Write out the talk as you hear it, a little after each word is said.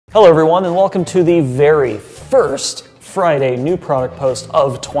Hello everyone, and welcome to the very first Friday new product post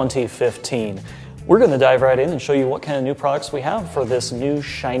of 2015. We're going to dive right in and show you what kind of new products we have for this new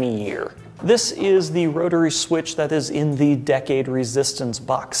shiny year. This is the rotary switch that is in the Decade Resistance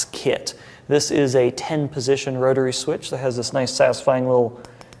Box kit. This is a 10-position rotary switch that has this nice satisfying little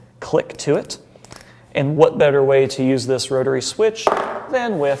click to it. And what better way to use this rotary switch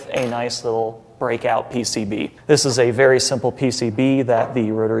than with a nice little breakout PCB. This is a very simple PCB that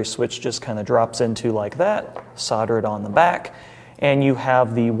the rotary switch just kind of drops into like that, solder it on the back, and you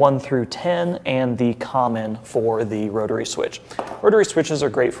have the 1 through 10 and the common for the rotary switch. Rotary switches are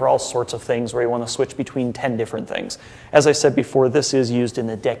great for all sorts of things where you want to switch between 10 different things. As I said before, this is used in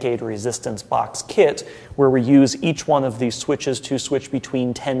the Decade Resistance Box kit, where we use each one of these switches to switch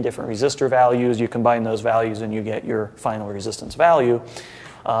between 10 different resistor values. You combine those values and you get your final resistance value.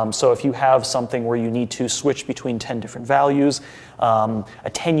 So if you have something where you need to switch between 10 different values,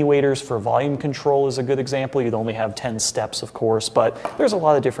 attenuators for volume control is a good example. You'd only have 10 steps, of course, but there's a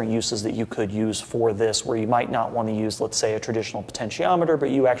lot of different uses that you could use for this where you might not want to use, let's say, a traditional potentiometer, but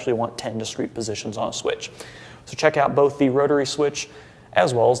you actually want 10 discrete positions on a switch. So check out both the rotary switch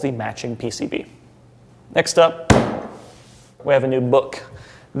as well as the matching PCB. Next up, we have a new book.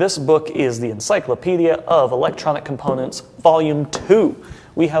 This book is the Encyclopedia of Electronic Components, Volume 2.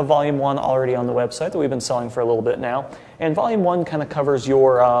 We have Volume 1 already on the website that we've been selling for a little bit now. And Volume 1 kind of covers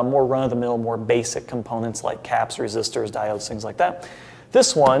your more run-of-the-mill, more basic components like caps, resistors, diodes, things like that.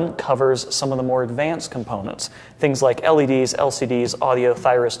 This one covers some of the more advanced components, things like LEDs, LCDs, audio,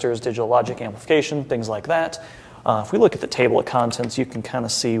 thyristors, digital logic amplification, things like that. If we look at the table of contents, you can kind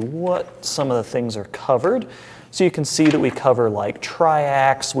of see what some of the things are covered. So you can see that we cover like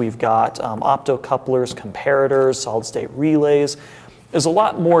triacs, we've got optocouplers, comparators, solid-state relays. There's a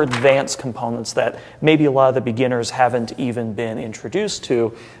lot more advanced components that maybe a lot of the beginners haven't even been introduced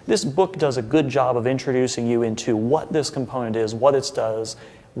to. This book does a good job of introducing you into what this component is, what it does,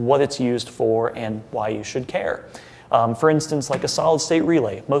 what it's used for, and why you should care. For instance, like a solid-state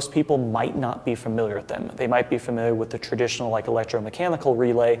relay, most people might not be familiar with them. They might be familiar with the traditional like electromechanical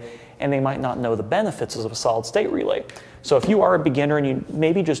relay, and they might not know the benefits of a solid-state relay. So if you are a beginner and you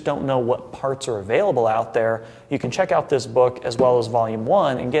maybe just don't know what parts are available out there, you can check out this book as well as Volume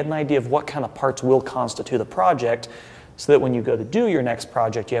 1 and get an idea of what kind of parts will constitute a project so that when you go to do your next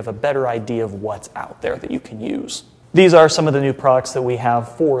project, you have a better idea of what's out there that you can use. These are some of the new products that we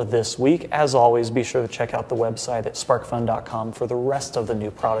have for this week. As always, be sure to check out the website at SparkFun.com for the rest of the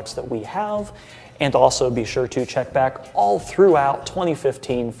new products that we have. And also be sure to check back all throughout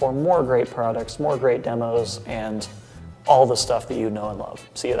 2015 for more great products, more great demos, and all the stuff that you know and love.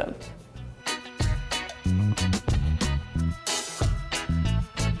 See you then.